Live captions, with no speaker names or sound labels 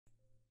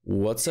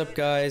What's up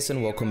guys,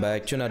 and welcome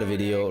back to another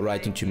video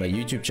right into my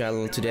YouTube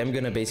channel. Today I'm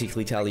gonna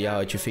basically tell you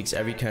how to fix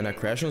every kind of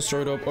crash on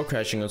startup or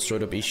crashing on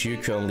startup issue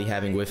you're currently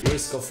having with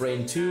Risk of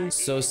Rain 2.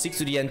 So stick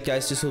to the end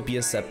guys, this will be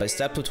a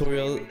step-by-step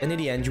tutorial, and in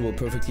the end you will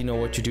perfectly know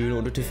what to do in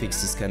order to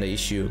fix this kind of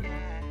issue.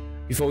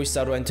 Before we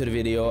start right into the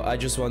video, I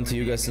just want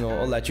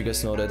to let you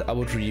guys know that I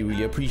would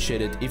really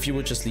appreciate it if you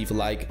would just leave a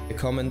like, a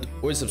comment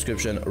or a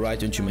subscription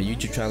right into my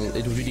YouTube channel.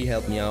 It would really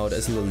help me out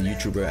as a little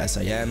YouTuber as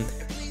I am.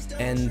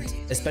 And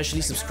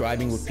especially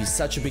subscribing would be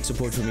such a big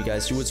support for me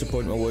guys. You would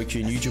support my work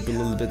here in YouTube a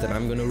little bit, and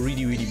I'm gonna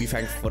really be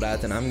thankful for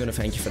that, and I'm gonna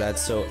thank you for that.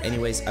 So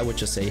anyways, I would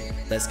just say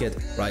let's get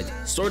right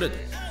started.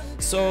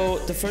 So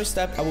the first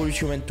step I would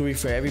recommend doing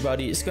for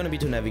everybody is gonna be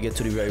to navigate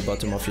to the very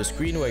bottom of your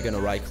screen, where you're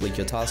gonna right click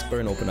your taskbar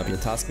and open up your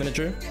task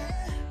manager.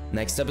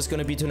 Next step is going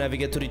to be to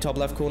navigate to the top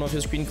left corner of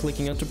your screen,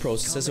 clicking onto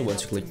processes, and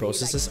once you click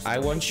processes, I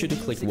want you to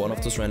click one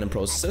of those random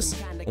processes.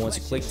 And once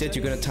you clicked it,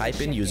 you're going to type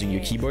in, using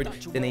your keyboard,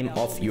 the name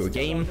of your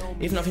game.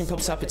 If nothing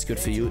pops up, it's good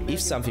for you. If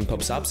something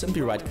pops up,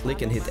 simply right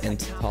click and hit end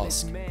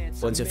task.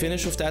 Once you're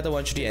finished with that, I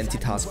want you to enter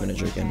task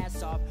manager again.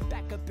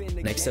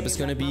 Next step is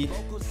going to be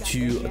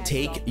to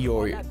take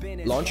your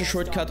launcher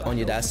shortcut on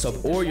your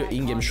desktop or your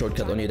in-game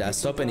shortcut on your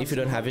desktop, and if you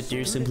don't have it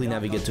here, simply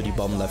navigate to the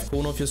bottom left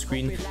corner of your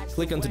screen,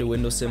 click onto the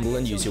Windows symbol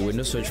and use your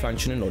Windows search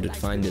function in order to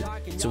find it.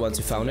 So once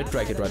you found it,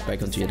 drag it right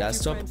back onto your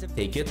desktop,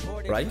 take it,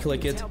 right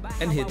click it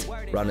and hit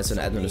run as an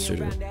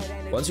administrator.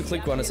 Once you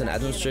click run as an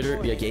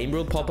administrator, your game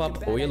will pop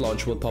up or your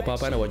launcher will pop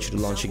up, and I want you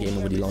to launch your game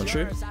over the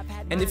launcher.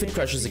 And if it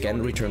crashes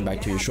again, return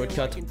back to your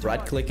shortcut,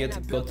 right click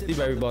it, go to the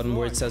very bottom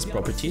where it says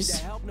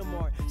properties,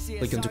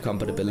 click into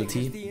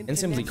compatibility and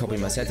simply copy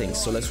my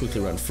settings. So let's quickly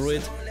run through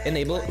it.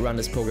 Enable run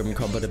as program in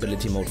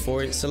compatibility mode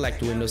 4,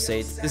 select Windows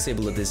 8,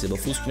 disable the disable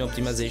full screen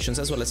optimizations,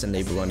 as well as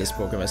enable run this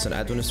program as an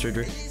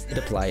administrator, hit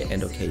apply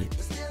and OK.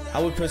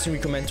 I would personally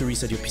recommend to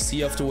reset your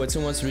PC afterwards,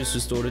 and once it is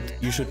restored,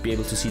 you should be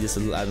able to see this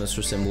little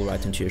administrator symbol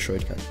right into your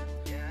shortcut.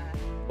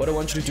 What I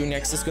want you to do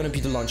next is going to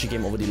be to launch your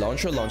game over the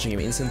launcher, launching game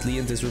instantly,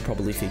 and this will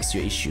probably fix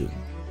your issue.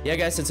 Yeah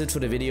guys, that's it for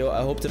the video.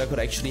 I hope that I could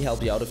actually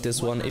help you out of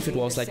this one. If it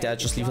was like that,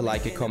 just leave a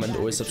like, a comment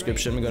or a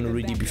subscription. I'm gonna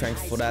really be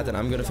thankful for that, and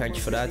I'm gonna thank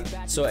you for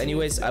that. So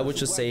anyways, I would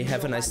just say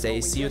have a nice day,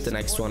 see you at the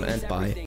next one, and bye.